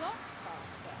prepare their blocks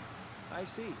faster. I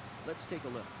see. Let's take a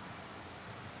look.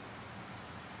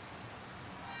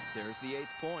 There's the 8th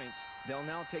point. They'll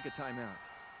now take a timeout.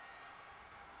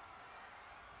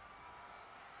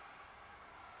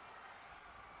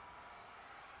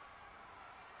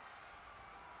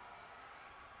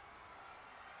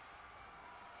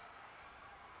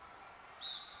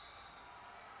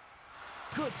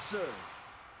 Good serve.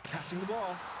 Passing the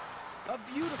ball. A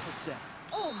beautiful set.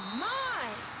 Oh, my!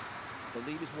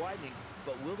 The lead is widening,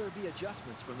 but will there be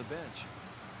adjustments from the bench?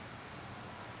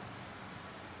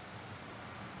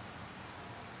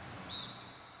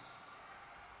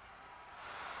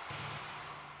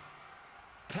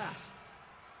 Pass.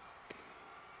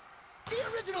 The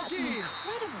original That's an team!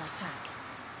 incredible attack.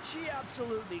 She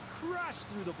absolutely crushed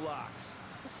through the blocks.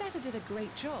 The setter did a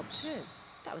great job, too.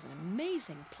 That was an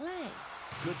amazing play.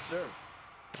 Good serve.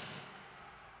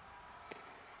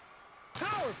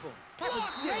 Powerful. That was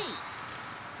Blocked it.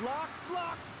 great. Blocked,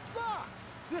 blocked, blocked.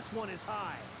 This one is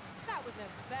high. That was a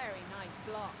very nice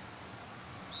block.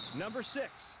 Number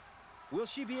 6. Will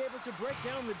she be able to break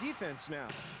down the defense now?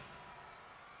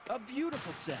 A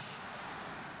beautiful set.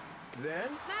 Then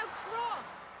Now cross!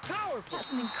 powerful.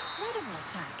 That's an incredible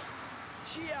attack.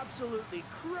 She absolutely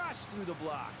crushed through the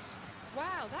blocks.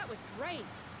 Wow, that was great.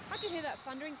 I could hear that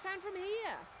thundering sound from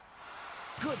here.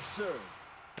 Good serve.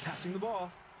 Passing the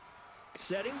ball.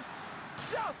 Setting.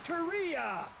 South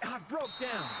Korea! Ah, broke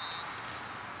down.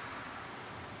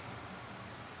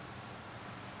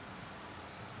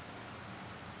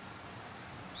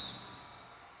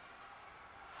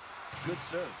 Good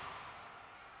serve.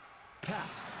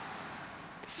 Pass.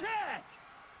 Set!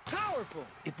 Powerful.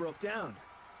 It broke down.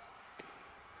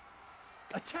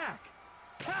 Attack.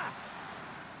 Pass.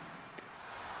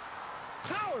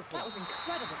 Powerful. That was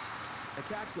incredible.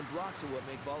 Attacks and blocks are what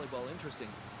make volleyball interesting,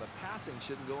 but passing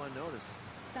shouldn't go unnoticed.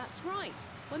 That's right.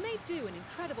 When they do an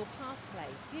incredible pass play,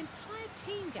 the entire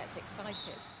team gets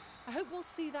excited. I hope we'll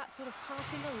see that sort of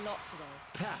passing a lot today.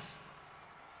 Pass.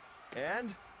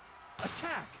 And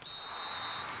attack.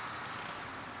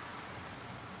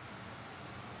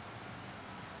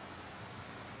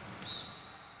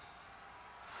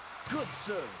 Good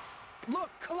serve. Look,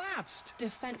 collapsed.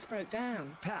 Defense broke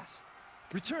down. Pass.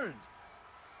 Returned.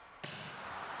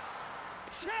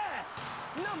 Set!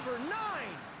 Number 9!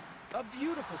 A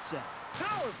beautiful set.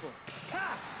 Powerful.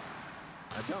 Pass.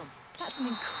 A dump. That's an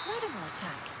incredible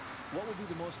attack. What will be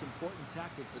the most important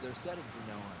tactic for their setting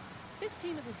from now on? This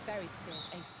team is a very skilled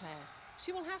ace player.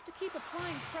 She will have to keep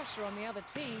applying pressure on the other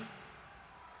team.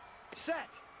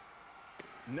 Set.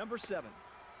 Number 7.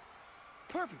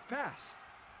 Perfect pass.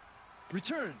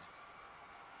 Returned.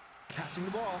 Passing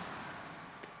the ball.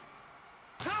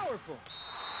 Powerful.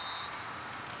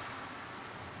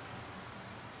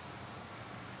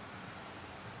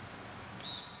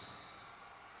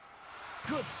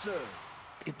 Good serve.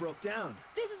 It broke down.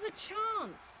 This is a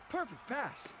chance. Perfect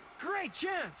pass. Great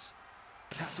chance.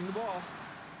 Passing the ball.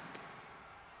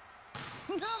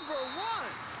 Number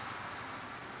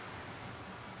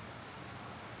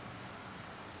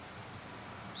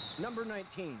 1. Number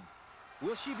 19.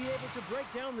 Will she be able to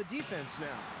break down the defense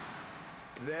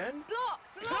now? Then... Block!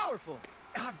 Block! Powerful.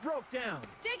 Broke down.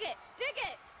 Dig it! Dig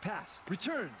it! Pass.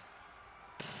 Returned.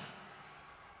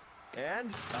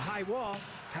 And a high wall.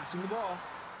 Passing the ball.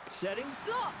 Setting.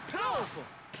 Block! Powerful.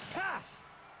 Pass.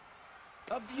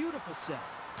 A beautiful set.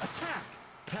 Attack.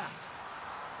 Pass.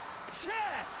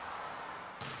 Set.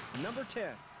 Number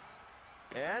 10.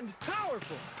 And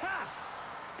powerful. Pass.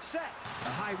 Set. A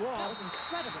high wall. That was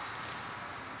incredible.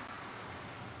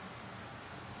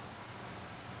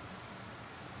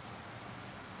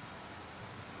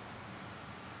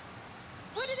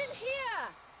 Put it in here!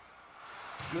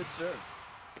 Good serve.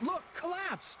 Look,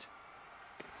 collapsed.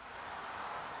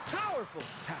 Powerful.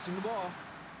 Passing the ball.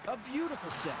 A beautiful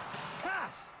set.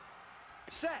 Pass.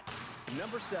 Set.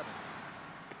 Number 7.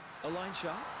 A line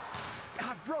shot.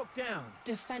 Broke down.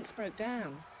 Defense broke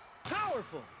down.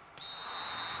 Powerful.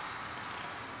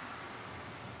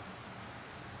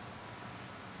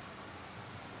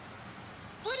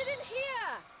 Put it in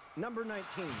here! Number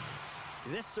 19.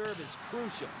 This serve is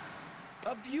crucial.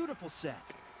 A beautiful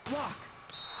set. Block.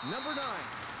 Number 9.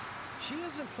 She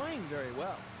isn't playing very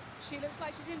well. She looks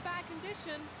like she's in bad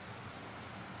condition.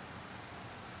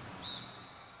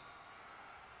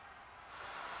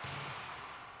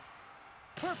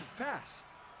 Perfect pass.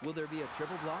 Will there be a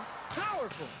triple block?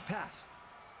 Powerful pass.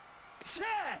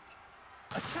 Set.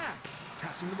 Attack.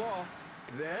 Passing the ball.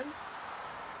 Then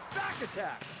back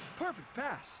attack. Perfect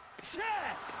pass.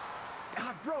 Set.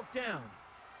 Broke down.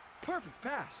 Perfect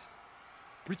pass.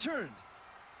 Returned.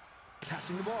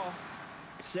 Passing the ball.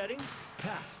 Setting.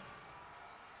 Pass.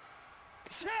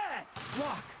 Set.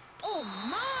 Block. Oh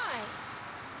my!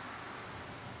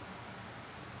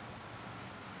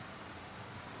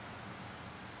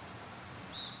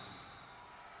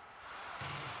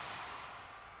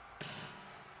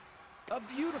 A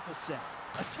beautiful set.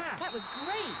 Attack. That was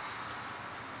great!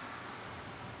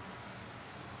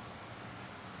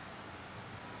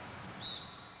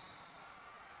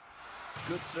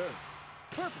 Good serve.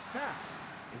 Perfect pass.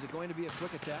 Is it going to be a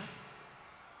quick attack?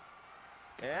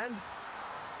 And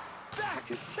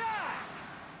back attack!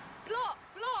 Block!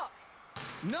 Block!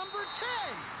 Number 10!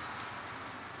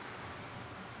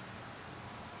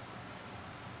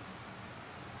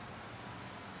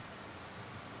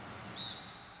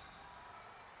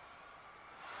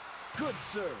 Good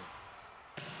serve.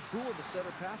 Who will the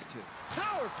setter pass to?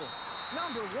 Powerful!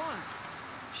 Number 1!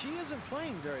 She isn't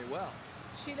playing very well.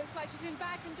 She looks like she's in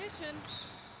bad condition.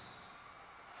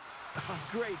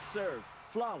 Great serve.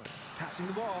 Flawless. Passing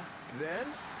the ball. Then,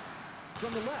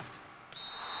 from the left.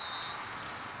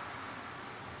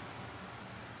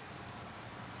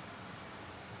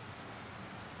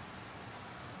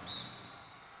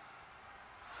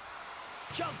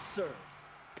 Jump serve.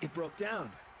 It broke down.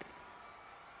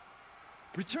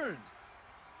 Returned.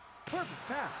 Perfect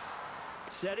pass.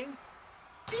 Setting.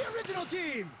 The original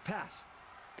team. Pass.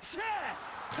 Set.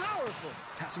 Powerful.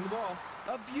 Passing the ball.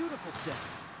 A beautiful set.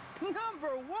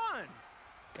 Number 1.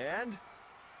 And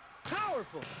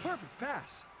powerful. Perfect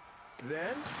pass.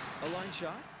 Then a line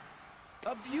shot.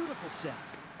 A beautiful set.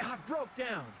 Broke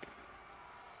down.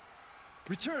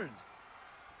 Returned.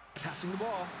 Passing the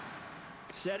ball.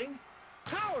 Setting.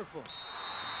 Powerful.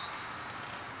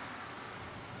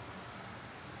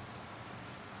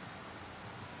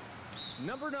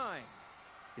 Number 9.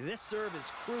 This serve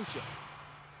is crucial.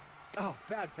 Oh,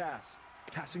 bad pass.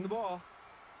 Passing the ball.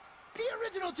 The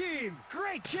original team!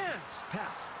 Great chance!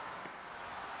 Pass.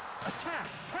 Attack!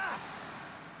 Pass!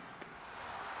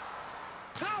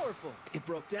 Powerful! It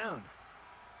broke down.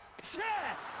 Set!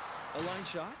 A line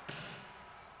shot.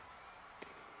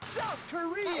 South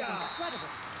Korea! That was incredible.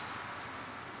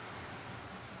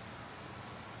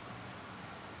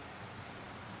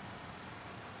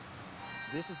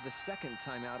 This is the second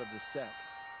timeout of the set.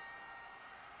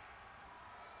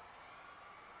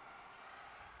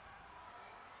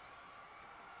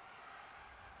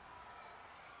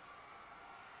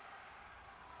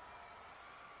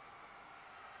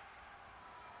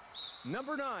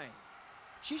 Number 9.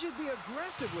 She should be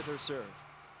aggressive with her serve.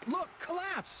 Look,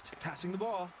 collapsed. Passing the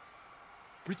ball.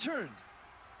 Returned.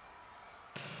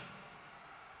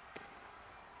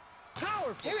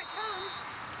 Powerful. Here it comes.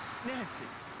 Nancy,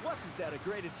 wasn't that a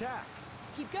great attack?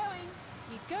 Keep going.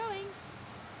 Keep going.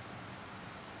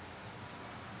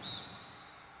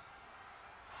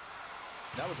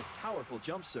 That was a powerful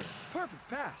jump serve. Perfect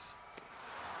pass.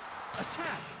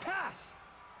 Attack. Pass.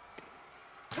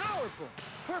 Powerful.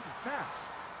 Perfect pass.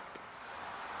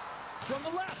 From the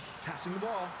left. Passing the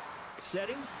ball.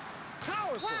 Setting.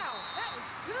 Powerful. Wow, that was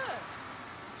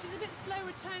good. She's a bit slow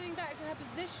returning back to her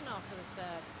position after the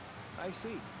serve. I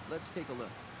see. Let's take a look.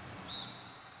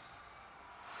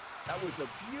 That was a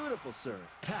beautiful serve.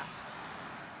 Pass.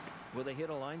 Will they hit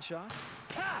a line shot?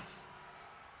 Pass.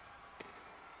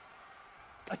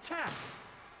 Attack.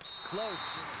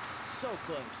 Close. So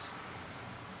close.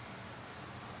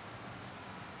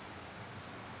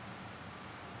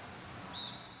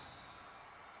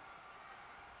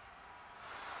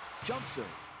 Jump serve.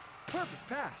 Perfect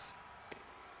pass.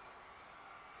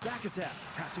 Back attack.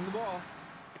 Passing the ball.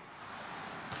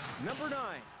 Number 9.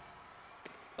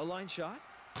 A line shot.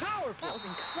 Powerful. That was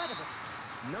incredible.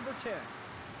 Number 10.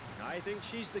 I think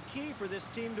she's the key for this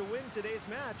team to win today's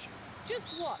match.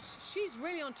 Just watch. She's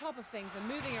really on top of things and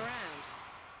moving around.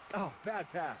 Oh,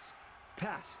 bad pass.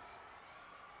 Pass.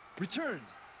 Returned.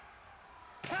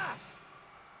 Pass.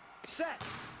 Set.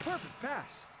 Perfect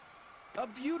pass. A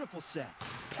beautiful set.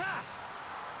 Pass.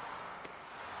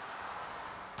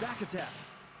 Back attack.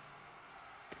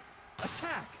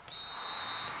 Attack.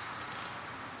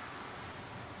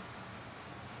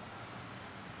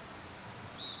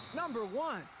 Number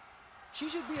 1. She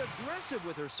should be aggressive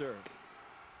with her serve.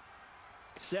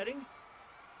 Setting.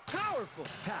 Powerful.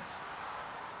 Pass.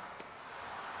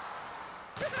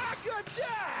 Back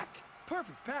attack!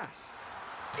 Perfect pass.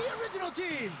 The original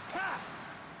team. Pass.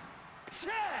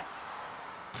 Set.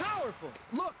 Powerful.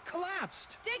 Look,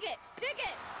 collapsed. Dig it! Dig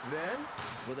it! Then,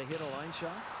 will they hit a line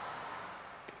shot?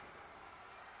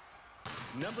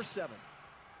 Number 7.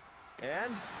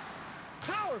 And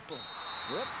powerful.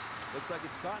 Whoops. Looks like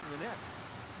it's caught in the net.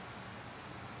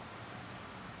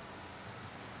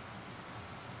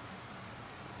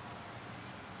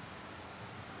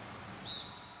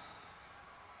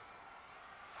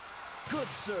 Good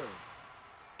serve.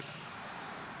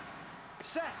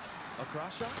 Set. A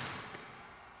cross shot.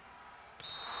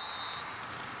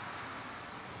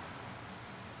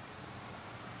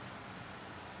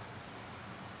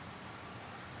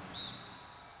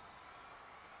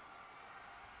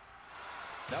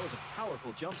 That was a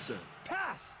powerful jump serve.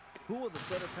 Pass! Who will the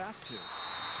setter pass to?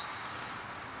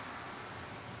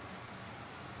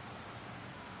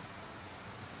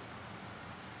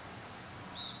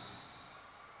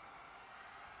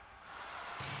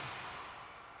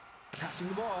 Passing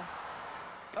the ball.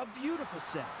 A beautiful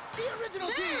set. The original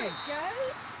There team! it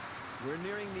goes! We're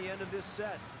nearing the end of this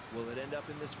set. Will it end up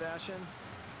in this fashion?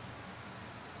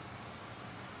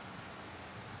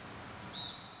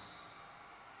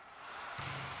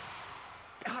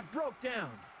 Broke down.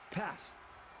 Pass.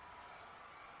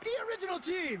 The original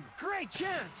team. Great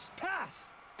chance. Pass.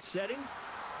 Setting.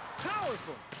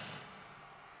 Powerful.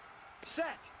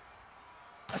 Set.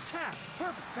 Attack.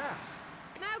 Perfect pass.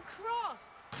 Now cross!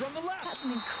 From the left. That's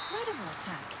an incredible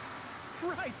attack.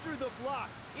 Right through the block.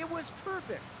 It was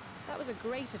perfect. That was a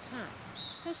great attack.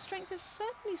 Her strength is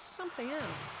certainly something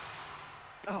else.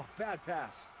 Oh, bad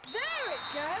pass. There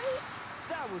it goes!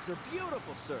 That was a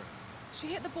beautiful serve. She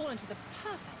hit the ball into the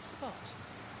perfect spot.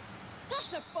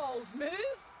 That's a bold move!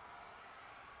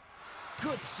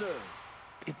 Good serve.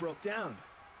 It broke down.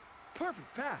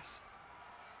 Perfect pass.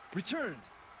 Returned.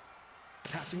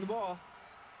 Passing the ball.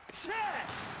 Set!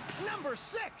 Number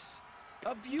 6!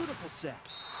 A beautiful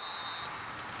set.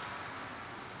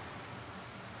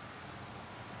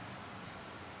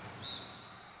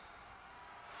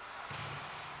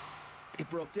 It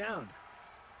broke down.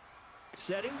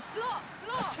 Setting. Block!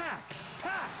 Block! Attack.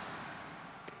 Pass.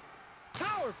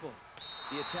 Powerful.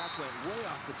 The attack went way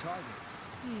off the target.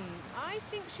 I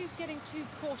think she's getting too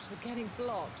cautious of getting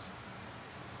blocked.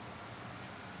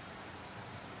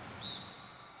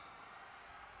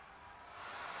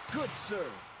 Good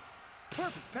serve.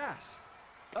 Perfect pass.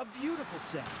 A beautiful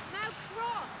set. Now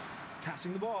cross.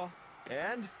 Passing the ball.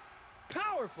 And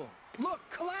powerful. Look,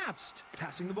 collapsed.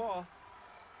 Passing the ball.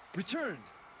 Returned.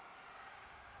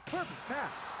 Perfect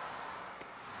pass.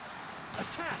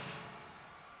 Attack.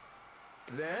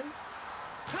 Then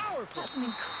powerful. That's an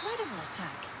incredible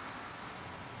attack.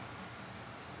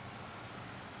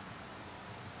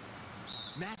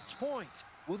 Match point.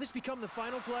 Will this become the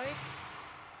final play?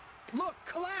 Look,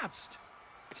 collapsed.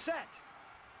 Set.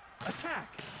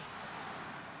 Attack.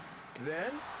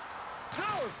 Then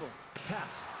powerful.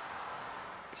 Pass.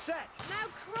 Set. Now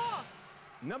cross.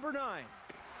 Number 9.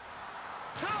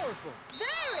 Powerful.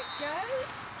 There it goes.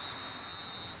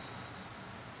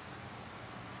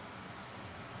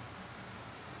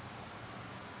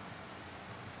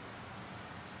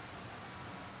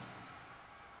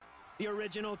 The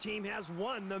original team has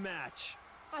won the match.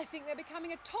 I think they're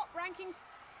becoming a top-ranking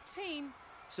team.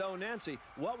 So, Nancy,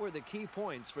 what were the key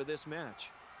points for this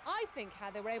match? I think how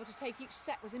they were able to take each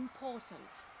set was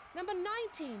important. Number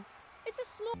 19. It's a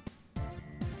small...